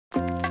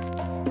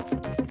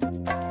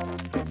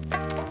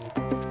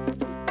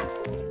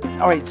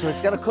All right, so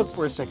it's got to cook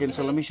for a second,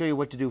 so let me show you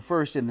what to do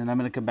first, and then I'm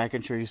going to come back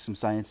and show you some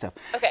science stuff.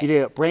 Okay. You need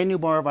a brand new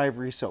bar of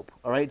Ivory soap,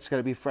 all right? It's got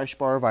to be fresh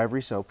bar of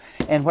Ivory soap.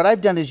 And what I've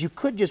done is you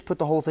could just put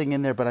the whole thing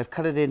in there, but I've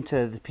cut it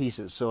into the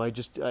pieces, so I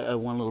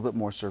want a little bit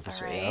more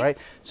surface area, all right?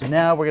 So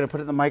now we're going to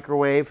put it in the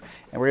microwave,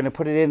 and we're going to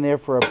put it in there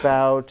for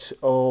about,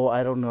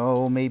 I don't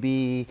know,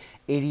 maybe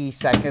 80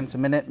 seconds, a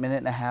minute, minute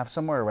and a half,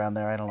 somewhere around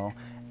there, I don't know.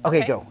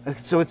 Okay, go.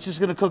 So it's just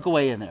going to cook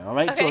away in there, all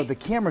right? Okay. So the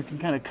camera can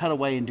kind of cut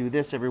away and do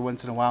this every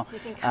once in a while. You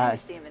can kind of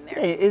see them in there.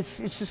 It's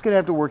just going to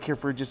have to work here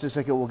for just a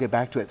second. We'll get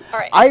back to it. All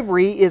right.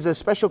 Ivory is a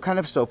special kind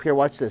of soap. Here,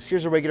 watch this.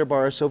 Here's a regular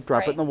bar of soap.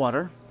 Drop it in the Right.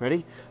 water.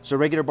 Ready? So a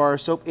regular bar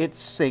of soap, it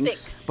sinks.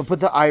 Sinks. But put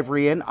the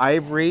Ivory in.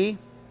 Ivory,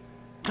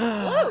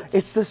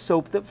 it's the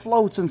soap that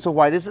floats. And so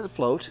why does it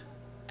float?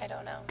 I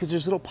don't know. Because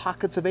there's little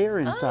pockets of air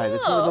inside.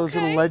 It's one of those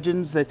little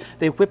legends that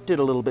they whipped it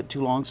a little bit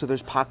too long, so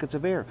there's pockets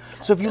of air.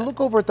 So if you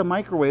look over at the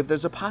microwave,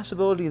 there's a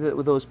possibility that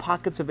with those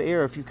pockets of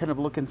air, if you kind of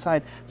look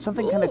inside,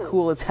 something kind of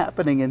cool is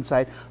happening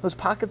inside. Those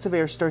pockets of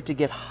air start to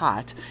get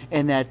hot,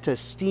 and that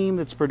steam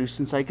that's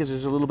produced inside, because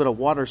there's a little bit of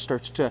water,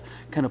 starts to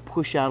kind of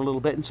push out a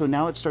little bit, and so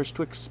now it starts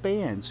to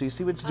expand. So you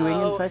see what it's doing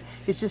inside?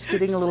 It's just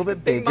getting a little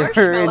bit bigger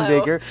and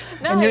bigger.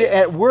 Nice. And you're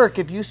at work,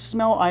 if you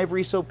smell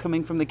Ivory soap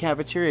coming from the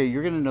cafeteria,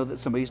 you're going to know that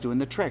somebody's doing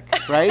the trick,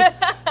 right?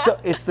 So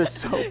it's the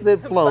soap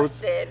that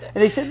floats. Busted.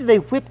 And they said that they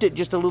whipped it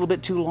just a little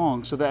bit too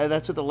long, so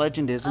that's what the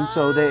legend is. And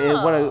so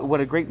what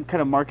a great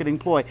kind of marketing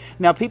ploy.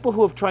 Now, people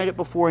who have tried it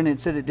before and it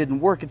said it didn't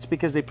work, it's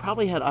because they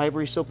probably had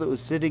Ivory soap that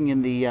was sitting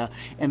in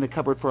the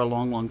cupboard for a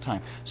long, long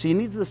time. So you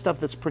need the stuff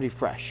that's pretty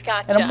fresh.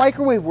 Gotcha. And a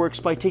microwave works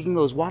by taking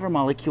those water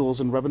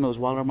molecules and rubbing those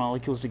water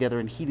molecules together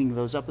and heating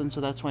those up. And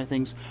so that's why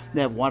things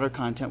that have water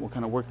content will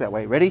kind of work that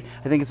way. Ready?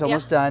 I think it's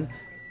almost done.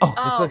 Oh,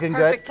 it's looking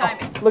good.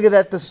 Timing. Oh, look at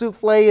that. The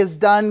soufflé is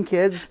done,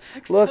 kids.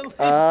 Look.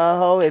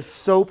 Oh, it's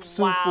soap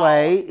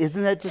soufflé. Wow.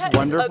 Isn't that just That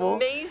wonderful?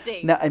 Is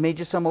amazing. Now, I made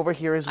you some over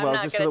here as well,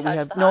 not just so that we gonna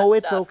have. touch the No, hot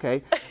it's stuff.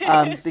 okay.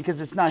 Because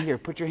it's not here.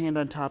 Put your hand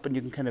on top and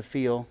you can kind of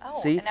feel. Oh,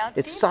 See? and now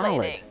It's solid.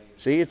 deflating.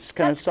 See, it's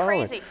kind of That's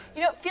solid. crazy.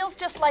 You know, it feels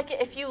just like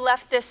if you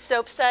left this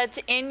soap suds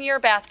in your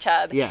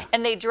bathtub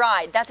and they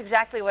dried. That's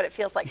exactly what it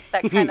feels like,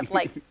 that kind of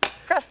like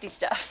crusty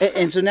stuff.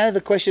 And so now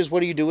the question is, what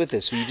do you do with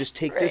this? So you just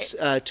take this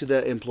to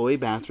the employee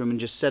bathroom and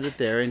just set it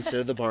there instead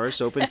of the bar of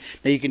soap. And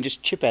now you can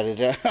just chip at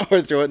it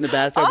or throw it in the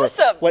bathtub.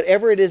 Awesome. Or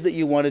whatever it is that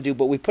you want to do.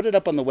 But we put it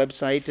up on the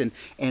website and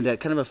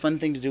kind of a fun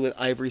thing to do with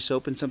Ivory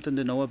soap and something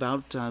to know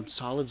about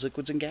solids,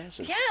 liquids, and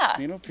gases. Yeah.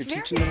 You know, if you're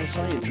teaching a little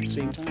science at the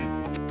same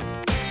time.